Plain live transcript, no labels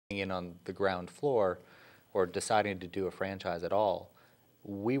in on the ground floor or deciding to do a franchise at all,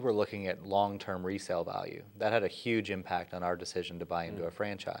 we were looking at long-term resale value. That had a huge impact on our decision to buy into a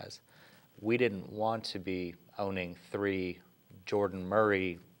franchise. We didn't want to be owning 3 Jordan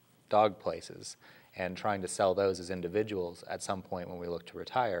Murray dog places and trying to sell those as individuals at some point when we looked to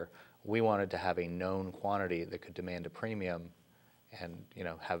retire. We wanted to have a known quantity that could demand a premium and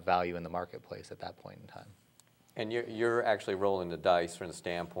have value in the marketplace at that point in time. And you're actually rolling the dice from the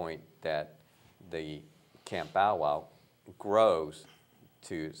standpoint that the Camp Bow Wow grows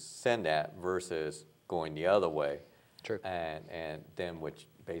to send that versus going the other way. True. And then which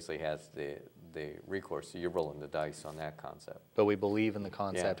basically has the recourse. So you're rolling the dice on that concept. But we believe in the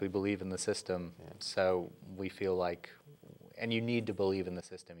concept, we believe in the system, so we feel like, and you need to believe in the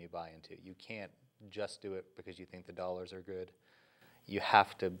system you buy into. You can't just do it because you think the dollars are good. You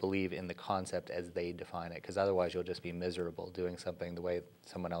have to believe in the concept as they define it, because otherwise you'll just be miserable doing something the way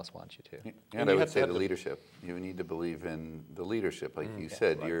someone else wants you to. And I would say the leadership. You need to believe in the leadership. Like you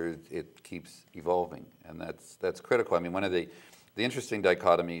said, right. It keeps evolving, and that's critical. I mean, one of the interesting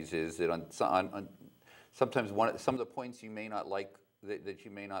dichotomies is that sometimes some of the points you may not like, that you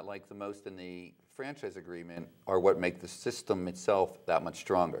may not like the most in the franchise agreement are what make the system itself that much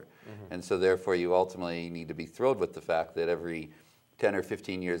stronger. And so therefore you ultimately need to be thrilled with the fact that every 10 or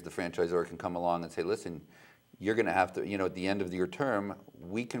 15 years the franchisor can come along and say, listen, you're going to have to, at the end of your term,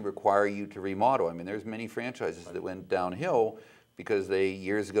 we can require you to remodel. I mean, there's many franchises that went downhill because they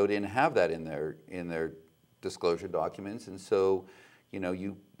years ago didn't have that in their disclosure documents. And so,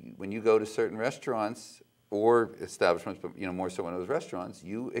 when you go to certain restaurants or establishments, but more so when it was restaurants,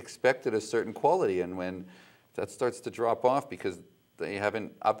 you expected a certain quality, and when that starts to drop off because they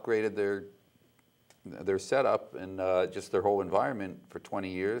haven't upgraded their setup and just their whole environment for 20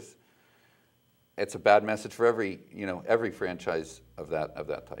 years, it's a bad message for every franchise of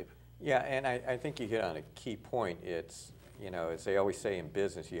that type. Yeah, and I think you hit on a key point. It's, as they always say in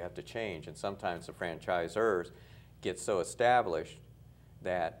business, you have to change, and sometimes the franchisors get so established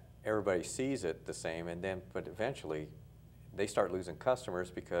that everybody sees it the same, but eventually they start losing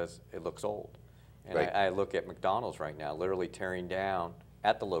customers because it looks old. And right. I look at McDonald's right now, literally tearing down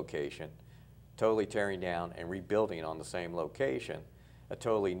at the location, totally tearing down and rebuilding on the same location, a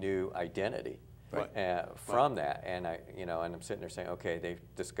totally new identity from that. And and I'm sitting there saying, okay, they've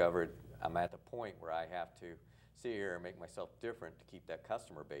discovered I'm at the point where I have to sit here and make myself different to keep that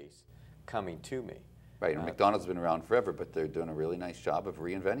customer base coming to me. Right, and McDonald's has been around forever, but they're doing a really nice job of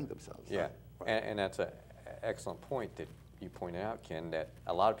reinventing themselves. Yeah, right. and that's an excellent point that you pointed out, Ken, that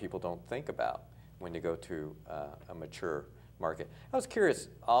a lot of people don't think about when they go to a mature market. I was curious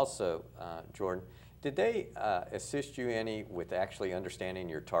also, Jordan, did they assist you any with actually understanding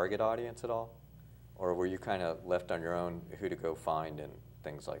your target audience at all? Or were you kind of left on your own who to go find and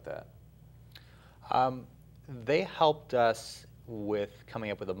things like that? They helped us with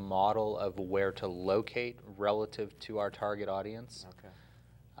coming up with a model of where to locate relative to our target audience.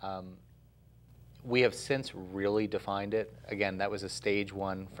 Okay. We have since really defined it. Again, that was a stage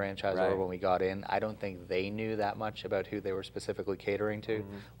 1 franchisor when we got in. I don't think they knew that much about who they were specifically catering to.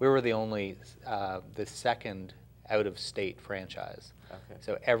 We were the second out-of-state franchise. Okay.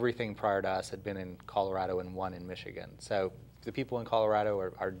 So everything prior to us had been in Colorado and 1 in Michigan. So the people in Colorado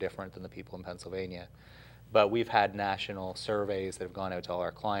are different than the people in Pennsylvania. But we've had national surveys that have gone out to all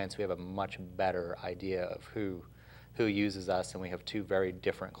our clients. We have a much better idea of who uses us, and we have 2 very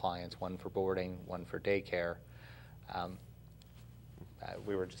different clients, one for boarding, one for daycare.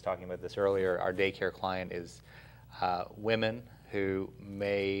 We were just talking about this earlier. Our daycare client is women who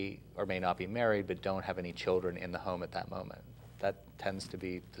may or may not be married but don't have any children in the home at that moment. That tends to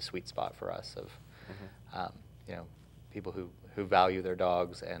be the sweet spot for us of people who value their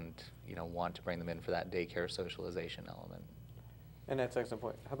dogs and want to bring them in for that daycare socialization element. And that's an excellent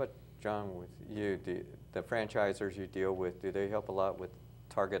point. How about John, with you, the franchisors you deal with, do they help a lot with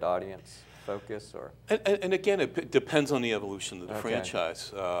target audience focus? Or? And again, it depends on the evolution of the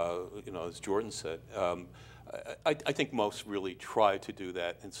franchise. As Jordan said, I think most really try to do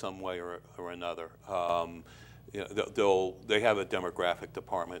that in some way or another. They have a demographic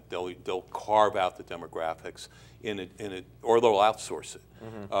department. They'll carve out the demographics or they'll outsource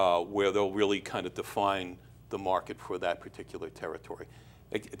it, where they'll really kind of define the market for that particular territory.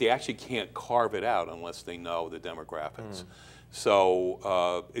 They actually can't carve it out unless they know the demographics.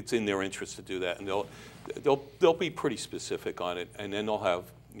 So it's in their interest to do that, and they'll be pretty specific on it, and then they'll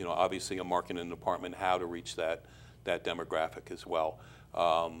have obviously a marketing department how to reach that demographic as well.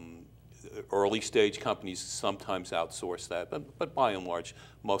 Early stage companies sometimes outsource that, but by and large,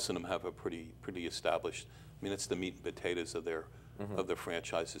 most of them have a pretty established. I mean, it's the meat and potatoes of of the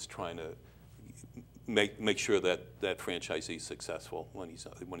franchise is trying to make sure that that franchisee is successful when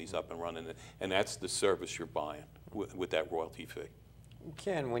he's up and running, and that's the service you're buying with that royalty fee.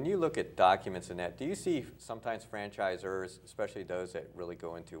 Ken, when you look at documents in that, do you see sometimes franchisors, especially those that really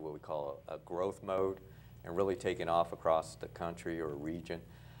go into what we call a growth mode and really taking off across the country or region,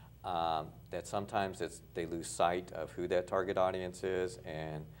 that sometimes they lose sight of who that target audience is,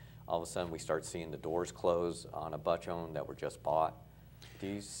 and all of a sudden we start seeing the doors close on a bunch of them that were just bought? Do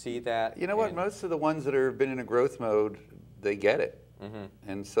you see that? You know what? Most of the ones that have been in a growth mode, they get it.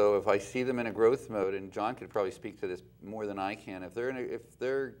 And so if I see them in a growth mode, and John could probably speak to this more than I can, if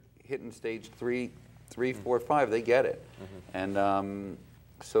they're hitting stage 3, 4, 5, they get it, and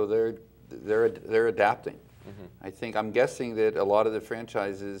so they're adapting. I'm guessing that a lot of the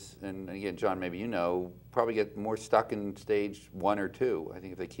franchises, and again, John, maybe you know, probably get more stuck in stage 1 or 2. I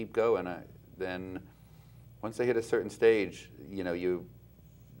think if they keep going, then once they hit a certain stage, you know,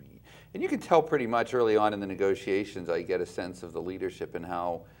 and you can tell pretty much early on in the negotiations. I get a sense of the leadership and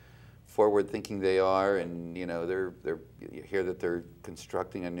how forward-thinking they are, and you know, you hear that they're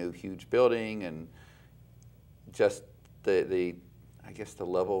constructing a new huge building, and just I guess the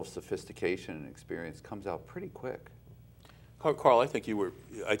level of sophistication and experience comes out pretty quick. Carl, I think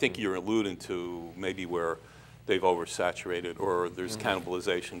you're alluding to maybe where they've oversaturated or there's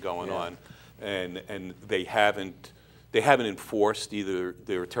cannibalization going on, and they haven't enforced either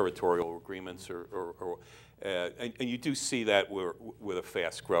their territorial agreements and you do see that with a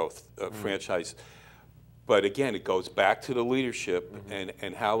fast growth franchise. But again, it goes back to the leadership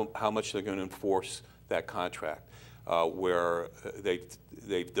and how much they're going to enforce that contract, where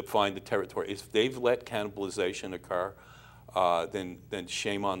they've defined the territory. If they've let cannibalization occur, then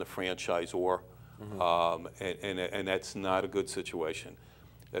shame on the franchisor, and that's not a good situation.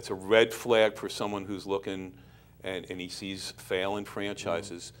 That's a red flag for someone who's looking and he sees failing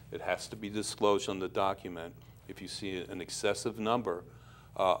franchises. It has to be disclosed on the document. If you see an excessive number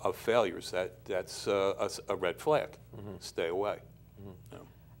of failures, that's a red flag. Stay away.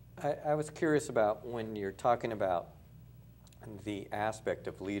 I was curious about when you're talking about the aspect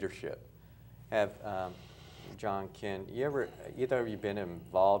of leadership. Have John, Ken, either of you been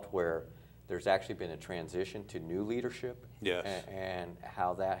involved where there's actually been a transition to new leadership? Yes. And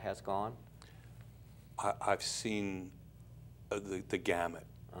how that has gone? I've seen the gamut.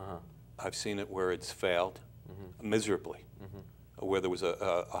 I've seen it where it's failed miserably, where there was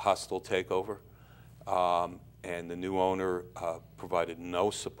a hostile takeover, and the new owner provided no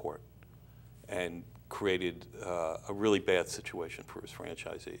support and created a really bad situation for his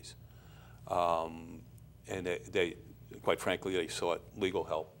franchisees. And they, quite frankly, they sought legal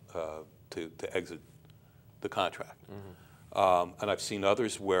help to exit the contract. And I've seen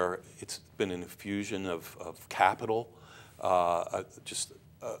others where it's been an infusion of capital, just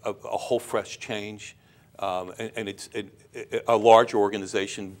a whole fresh change, and a large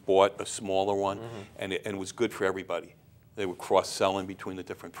organization bought a smaller one, and it was good for everybody. They were cross-selling between the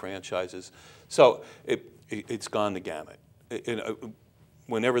different franchises. So it's gone the gamut.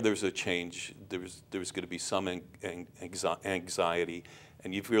 Whenever there's a change, there's going to be some anxiety,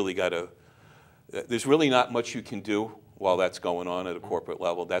 and you've really got to, there's really not much you can do while that's going on at a corporate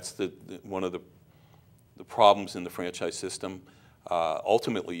level. That's one of the problems in the franchise system.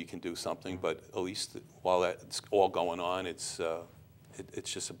 Ultimately, you can do something, but at least while that's all going on, it's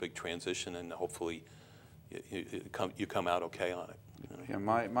just a big transition, and hopefully you come out okay on it. You know?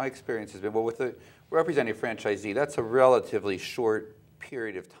 Yeah, my experience has been, well, with representing a franchisee, that's a relatively short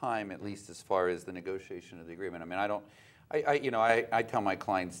period of time, at least as far as the negotiation of the agreement. I mean, I tell my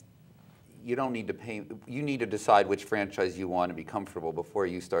clients, you don't need to pay, you need to decide which franchise you want to be comfortable before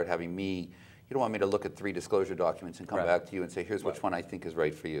you start having me, you don't want me to look at 3 disclosure documents and come back to you and say, here's which one I think is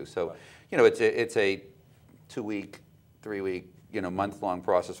right for you. So, you know, it's a 2-week, 3-week, you know, month-long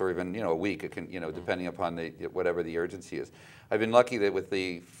process, or even, you know, a week. It can, you know, depending upon whatever the urgency is. I've been lucky that with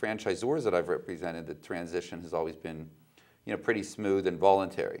the franchisors that I've represented, the transition has always been, you know, pretty smooth and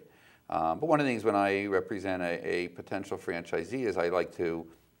voluntary. But one of the things when I represent a potential franchisee is I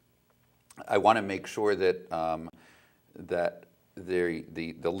want to make sure that that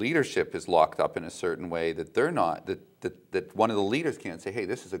the leadership is locked up in a certain way, that they're not, that one of the leaders can't say, hey,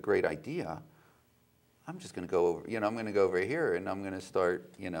 this is a great idea. I'm just going to go over, you know, I'm going to go over here and I'm going to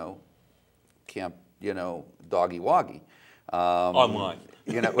start, you know, camp, you know, doggy woggy. Online.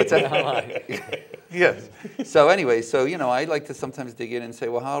 You know, what's that? Online. Yes. So anyway, so, you know, I like to sometimes dig in and say,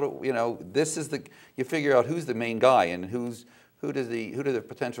 well, how do, you know, this is you figure out who's the main guy and who do the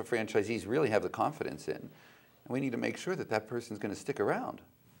potential franchisees really have the confidence in. And we need to make sure that that person's going to stick around.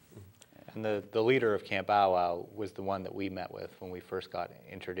 And the leader of Camp Bow Wow was the one that we met with when we first got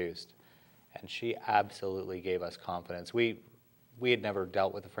introduced. And she absolutely gave us confidence. We had never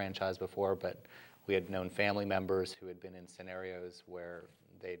dealt with a franchise before, but we had known family members who had been in scenarios where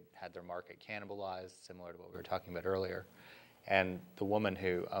they'd had their market cannibalized, similar to what we were talking about earlier. And the woman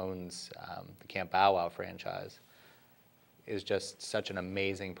who owns the Camp Bow Wow franchise is just such an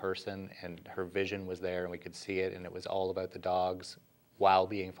amazing person, and her vision was there, and we could see it, and it was all about the dogs while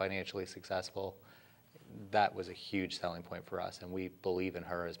being financially successful. That was a huge selling point for us, and we believe in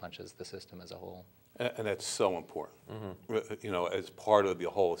her as much as the system as a whole. And that's so important, you know, as part of the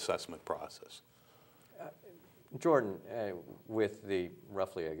whole assessment process. Jordan, with the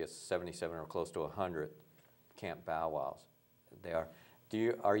roughly, I guess, 77 or close to 100 Camp Bow Wows there,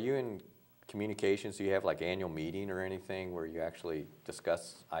 are you in communications? Do you have like annual meeting or anything where you actually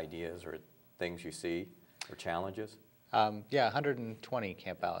discuss ideas or things you see or challenges? Yeah, 120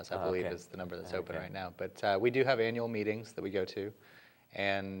 Camp Bow Wows, I believe, is the number that's open right now. But we do have annual meetings that we go to,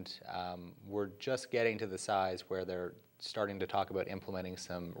 and we're just getting to the size where they're starting to talk about implementing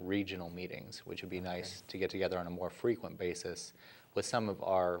some regional meetings, which would be nice to get together on a more frequent basis with some of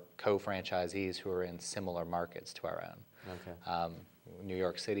our co-franchisees who are in similar markets to our own. New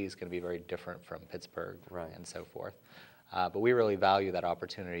York City is going to be very different from Pittsburgh and so forth. But we really value that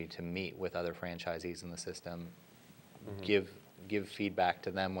opportunity to meet with other franchisees in the system, give feedback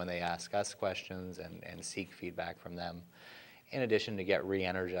to them when they ask us questions, and seek feedback from them. In addition, to get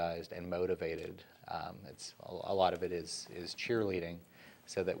re-energized and motivated. It's a lot of it is cheerleading,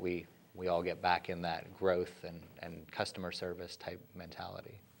 so that we all get back in that growth and customer service type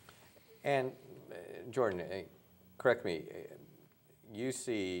mentality. And Jordan, correct me, you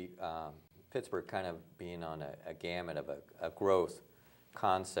see Pittsburgh kind of being on a gamut of a growth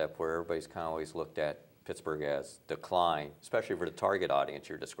concept where everybody's kind of always looked at Pittsburgh as decline, especially for the target audience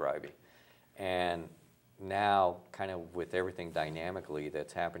you're describing. And now, kind of with everything dynamically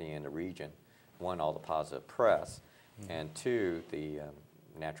that's happening in the region, one, all the positive press, and two, the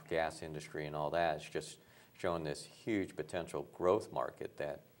natural gas industry and all that, it's just showing this huge potential growth market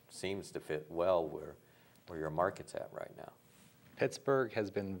that seems to fit well where your market's at right now. Pittsburgh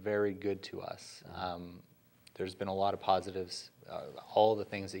has been very good to us. There's been a lot of positives. All the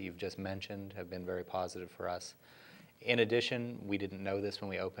things that you've just mentioned have been very positive for us. In addition, we didn't know this when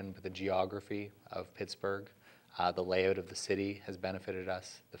we opened, but the geography of Pittsburgh, the layout of the city has benefited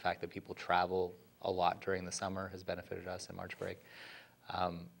us. The fact that people travel a lot during the summer has benefited us in March break.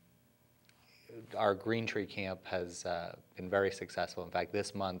 Our Green Tree Camp has been very successful. In fact,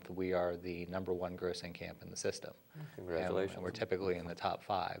 this month we are the #1 grossing camp in the system. Congratulations. And we're typically in the top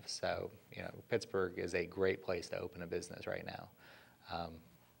 5. So, you know, Pittsburgh is a great place to open a business right now.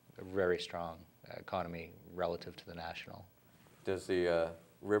 A very strong economy relative to the national. Does the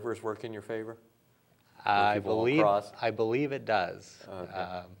rivers work in your favor? I believe it does.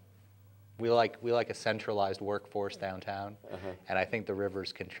 Okay. We like a centralized workforce downtown, and I think the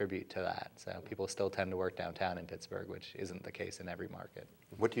rivers contribute to that. So people still tend to work downtown in Pittsburgh, which isn't the case in every market.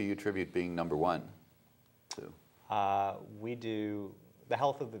 What do you attribute being #1 to? The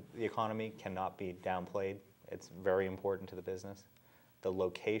health of the economy cannot be downplayed. It's very important to the business. The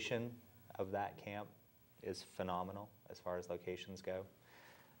location of that camp is phenomenal as far as locations go.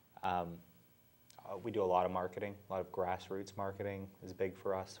 We do a lot of marketing, a lot of grassroots marketing is big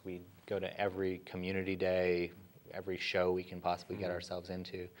for us. We go to every community day, every show we can possibly get ourselves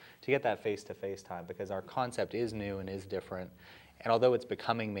into to get that face-to-face time, because our concept is new and is different. And although it's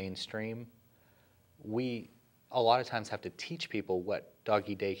becoming mainstream, we a lot of times have to teach people what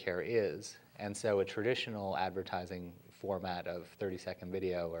doggy daycare is. And so a traditional advertising format of 30-second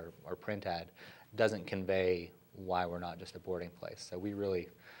video or print ad doesn't convey why we're not just a boarding place. So we really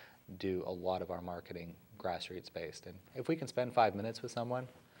do a lot of our marketing grassroots based. And if we can spend 5 minutes with someone,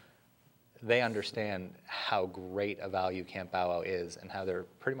 they understand how great a value Camp Bow Wow is, and how there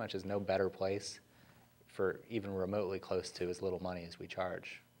pretty much is no better place for even remotely close to as little money as we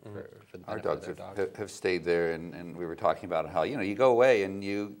charge for the Our benefit dogs of their dogs. have stayed there, and we were talking about how, you go away and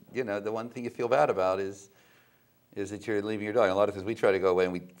you know, the one thing you feel bad about is that you're leaving your dog. And a lot of times we try to go away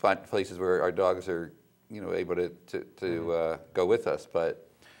and we find places where our dogs are, able to go with us. But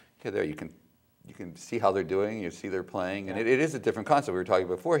there you can see how they're doing, you see they're playing, and it is a different concept. We were talking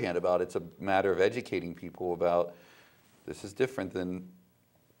beforehand about it's a matter of educating people about this is different than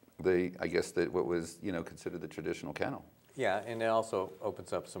what was considered the traditional kennel. Yeah, and it also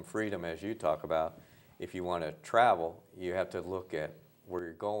opens up some freedom, as you talk about. If you want to travel, you have to look at where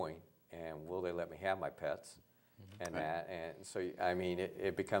you're going and will they let me have my pets and that. And so, I mean,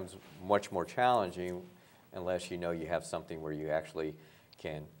 it becomes much more challenging unless you have something where you actually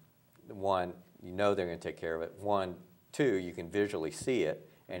can one, you know they're going to take care of it. One, two, you can visually see it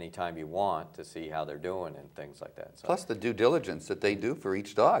anytime you want to see how they're doing and things like that. So. Plus the due diligence that they do for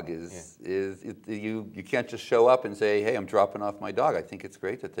each dog you can't just show up and say, hey, I'm dropping off my dog. I think it's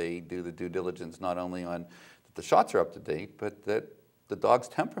great that they do the due diligence not only on that the shots are up to date, but that the dog's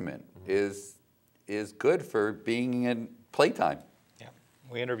temperament is good for being in playtime. Yeah,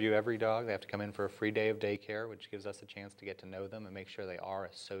 we interview every dog. They have to come in for a free day of daycare, which gives us a chance to get to know them and make sure they are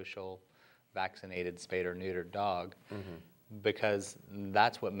a social, vaccinated, spayed or neutered dog. Because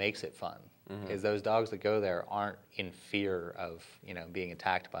that's what makes it fun. Is those dogs that go there aren't in fear of being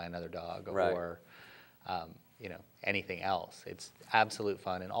attacked by another dog or anything else. It's absolute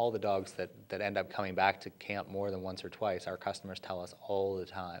fun, and all the dogs that end up coming back to camp more than once or twice, our customers tell us all the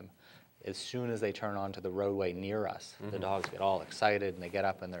time. As soon as they turn onto the roadway near us, the dogs get all excited and they get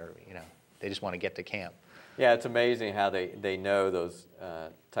up and they just want to get to camp. Yeah, it's amazing how they know those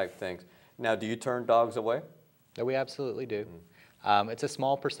type things. Now, do you turn dogs away? No, we absolutely do. It's a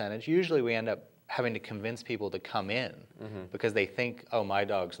small percentage. Usually we end up having to convince people to come in because they think, oh, my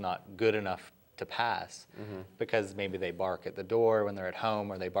dog's not good enough to pass because maybe they bark at the door when they're at home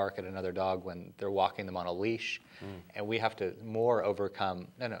or they bark at another dog when they're walking them on a leash. And we have to more overcome,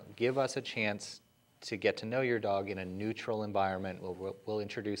 no, give us a chance to get to know your dog in a neutral environment. We'll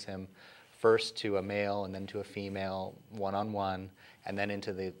introduce him first to a male and then to a female one-on-one and then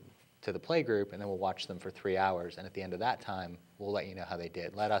into the play group, and then we'll watch them for 3 hours, and at the end of that time, we'll let you know how they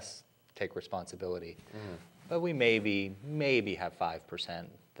did. Let us take responsibility. But we maybe have 5%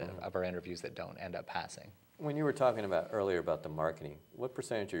 of our interviews that don't end up passing. When you were talking about earlier about the marketing, what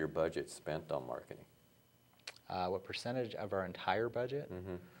percentage of your budget is spent on marketing? What percentage of our entire budget?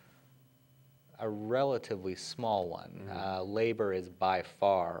 A relatively small one. Labor is by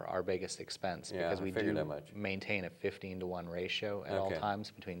far our biggest expense because we do maintain a 15-to-1 ratio at all times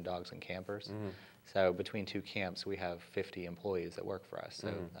between dogs and campers. So between two camps, we have 50 employees that work for us. So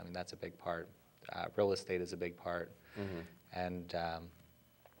I mean that's a big part. Real estate is a big part, and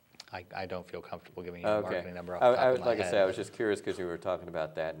I don't feel comfortable giving you a marketing number off the top of my head. Like I said, I was just curious because you were talking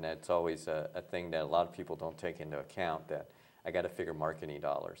about that, and that's always a thing that a lot of people don't take into account, that I got to figure marketing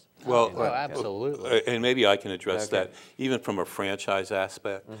dollars. Well, absolutely. And maybe I can address that. Even from a franchise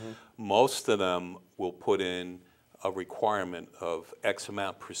aspect, most of them will put in a requirement of X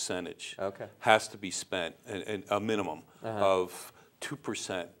amount percentage has to be spent, and a minimum of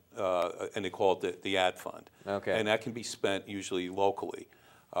 2%, and they call it the ad fund. And that can be spent usually locally.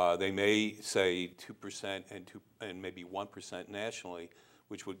 They may say 2% and maybe 1% nationally,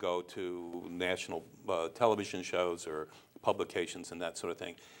 which would go to national television shows or publications and that sort of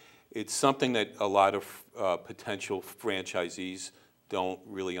thing. It's something that a lot of potential franchisees don't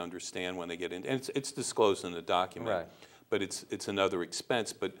really understand when they get in, and it's disclosed in the document. But it's another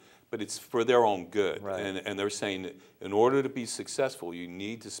expense, but it's for their own good. And they're saying that in order to be successful, you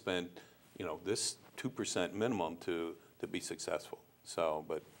need to spend this 2% minimum to be successful. So,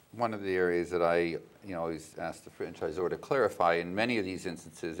 but one of the areas that I always ask the franchisor to clarify, in many of these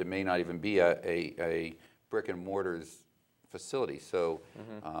instances, it may not even be a brick and mortars facility. So,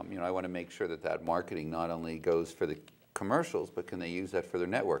 I want to make sure that marketing not only goes for the commercials, but can they use that for their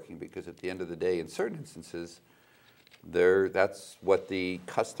networking? Because at the end of the day, in certain instances, that's what the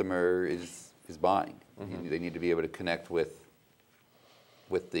customer is buying. They need to be able to connect with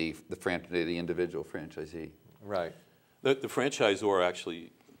the individual franchisee. Right. The franchisor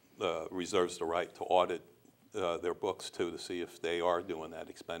actually reserves the right to audit their books too, to see if they are doing that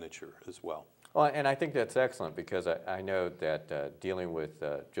expenditure as well. Well, and I think that's excellent because I know that dealing with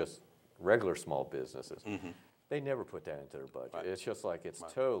just regular small businesses, they never put that into their budget. It's just like it's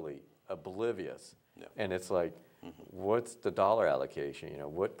totally oblivious. And it's like, what's the dollar allocation?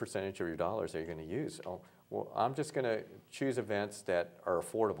 What percentage of your dollars are you going to use? Oh, well, I'm just going to choose events that are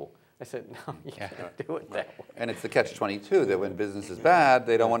affordable. I said, no, you can't do it that way. And it's the catch-22 that when business is bad,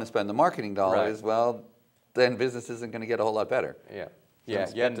 they don't want to spend the marketing dollars. Well, then business isn't going to get a whole lot better. You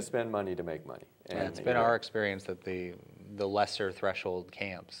have to spend money to make money. And it's been our experience that the lesser threshold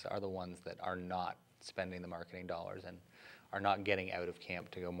camps are the ones that are not spending the marketing dollars and are not getting out of camp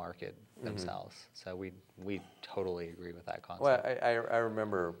to go market themselves. So we totally agree with that concept. Well, I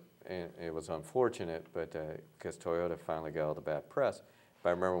remember, and it was unfortunate, but because Toyota finally got all the bad press. But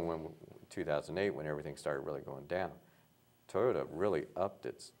I remember when 2008, when everything started really going down, Toyota really upped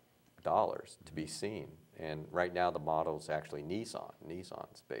its dollars to be seen. And right now the model is actually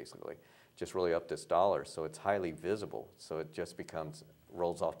Nissan's basically, just really upped its dollars. So it's highly visible. So it just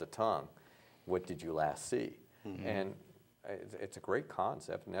rolls off the tongue. What did you last see? And it's a great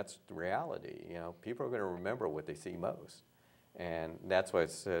concept, and that's the reality. People are going to remember what they see most. And that's why I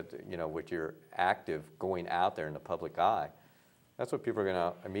said, you know, with your active going out there in the public eye, that's what people are going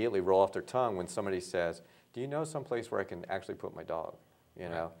to immediately roll off their tongue when somebody says, do you know someplace where I can actually put my dog? You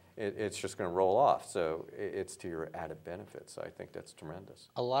know, it's just going to roll off. So it's to your added benefits. So I think that's tremendous.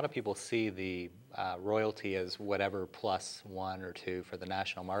 A lot of people see the royalty as whatever plus 1 or 2 for the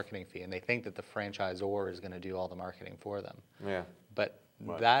national marketing fee, and they think that the franchisor is going to do all the marketing for them. Yeah. But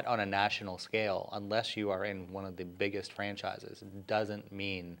that on a national scale, unless you are in one of the biggest franchises, doesn't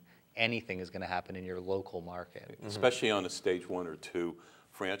mean anything is going to happen in your local market. Especially on a stage 1 or 2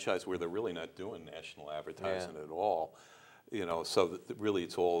 franchise where they're really not doing national advertising at all. You know, so that really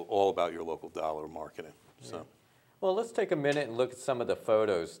it's all about your local dollar marketing. So, well, let's take a minute and look at some of the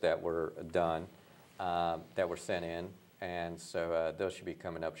photos that were done, that were sent in, and so those should be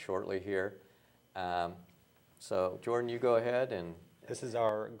coming up shortly here. So, Jordan, you go ahead and. This is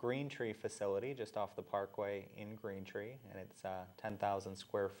our Green Tree facility just off the Parkway in Green Tree, and it's 10,000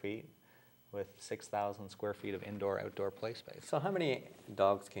 square feet with 6,000 square feet of indoor-outdoor play space. So, how many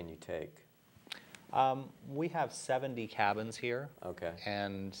dogs can you take? We have 70 cabins here, Okay.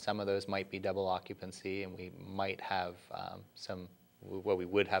 and some of those might be double occupancy, and we might have we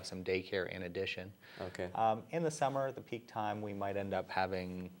would have some daycare in addition. Okay. In the summer, the peak time, we might end up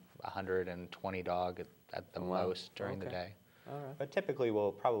having 120 dogs at the most during the day. All right. But typically,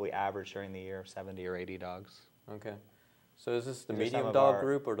 we'll probably average during the year 70 or 80 dogs. Okay. So is this the These are some medium of dog our-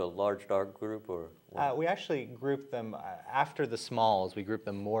 group or the large dog group, or? We actually group them, after the smalls, we group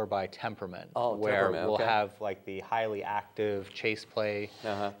them more by temperament. Oh, where temperament, we'll okay. have like the highly active chase play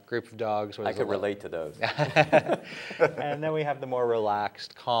group of dogs. Where I there's could a lot- relate to those. And then we have the more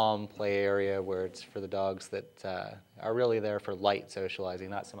relaxed, calm play area where it's for the dogs that are really there for light socializing,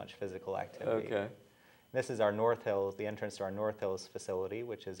 not so much physical activity. Okay. This is our North Hills, the entrance to our North Hills facility,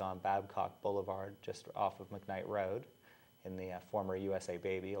 which is on Babcock Boulevard, just off of McKnight Road, in the former USA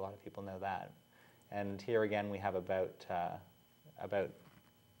Baby. A lot of people know that. And here again, we have about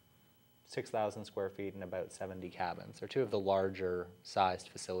 6,000 square feet and about 70 cabins. They're 2 of the larger sized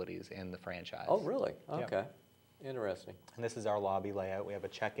facilities in the franchise. Oh, really? Yep. Okay. Interesting. And this is our lobby layout. We have a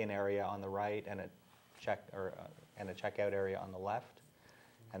check-in area on the right and a checkout area on the left.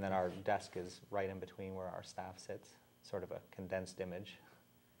 And then our desk is right in between where our staff sits, sort of a condensed image.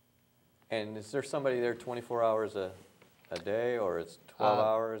 And is there somebody there 24 hours a day, or it's 12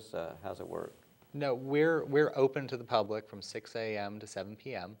 hours? How's it work? No, we're open to the public from 6 a.m. to 7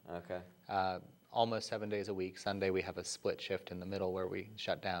 p.m. Okay. Almost 7 days a week. Sunday we have a split shift in the middle where we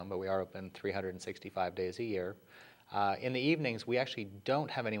shut down, but we are open 365 days a year. In the evenings, we actually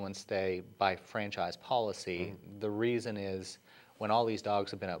don't have anyone stay by franchise policy. The reason is when all these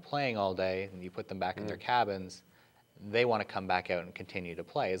dogs have been out playing all day and you put them back in their cabins, they want to come back out and continue to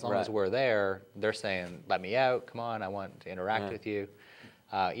play. As long as we're there, they're saying, let me out, come on, I want to interact with you.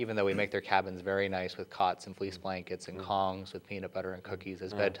 Even though we make their cabins very nice with cots and fleece blankets and Kongs with peanut butter and cookies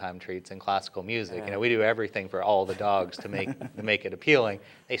as bedtime treats and classical music. You know, we do everything for all the dogs to make it appealing.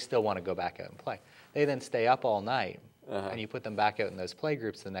 They still want to go back out and play. They then stay up all night, and you put them back out in those play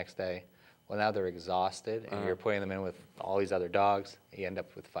groups the next day. Well, now they're exhausted, and you're putting them in with all these other dogs. You end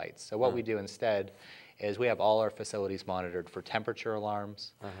up with fights. So what we do instead is we have all our facilities monitored for temperature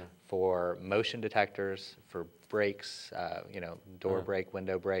alarms, for motion detectors, for brakes, door brake,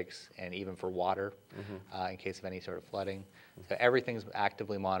 window brakes, and even for water in case of any sort of flooding. So everything's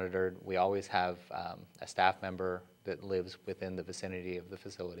actively monitored. We always have a staff member that lives within the vicinity of the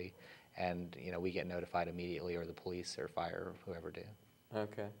facility, and we get notified immediately, or the police or fire or whoever do.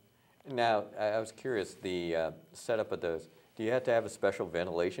 Okay. Now, I was curious, the setup of those, do you have to have a special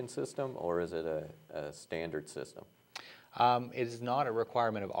ventilation system, or is it a standard system? It is not a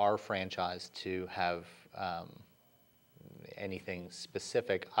requirement of our franchise to have anything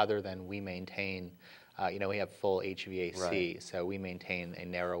specific other than we maintain, we have full HVAC, so we maintain a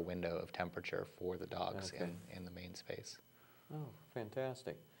narrow window of temperature for the dogs in the main space. Oh,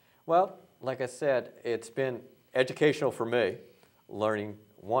 fantastic. Well, like I said, it's been educational for me, learning,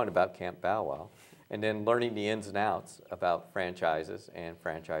 one, about Camp Bow Wow, and then learning the ins and outs about franchises and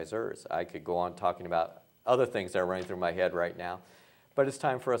franchisors. I could go on talking about other things that are running through my head right now, but it's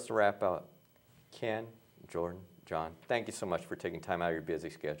time for us to wrap up. Ken, Jordan, John, thank you so much for taking time out of your busy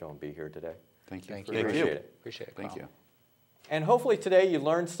schedule and be here today. Thank you. Thank you. Appreciate it. Appreciate it. Thank you. And hopefully today you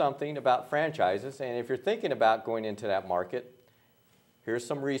learned something about franchises, and if you're thinking about going into that market, here's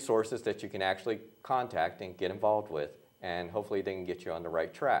some resources that you can actually contact and get involved with, and hopefully they can get you on the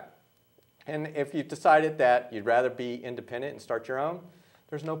right track. And if you've decided that you'd rather be independent and start your own,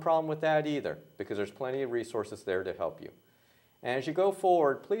 there's no problem with that either, because there's plenty of resources there to help you. And as you go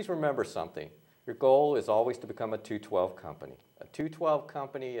forward, please remember something. Your goal is always to become a 212 company. A 212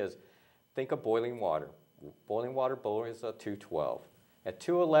 company is, think of boiling water. Boiling water bowler is a 212. At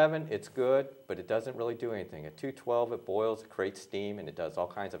 211, it's good, but it doesn't really do anything. At 212, it boils, it creates steam, and it does all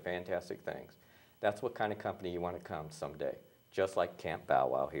kinds of fantastic things. That's what kind of company you want to come someday, just like Camp Bow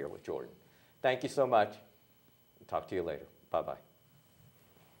Wow here with Jordan. Thank you so much. Talk to you later. Bye-bye.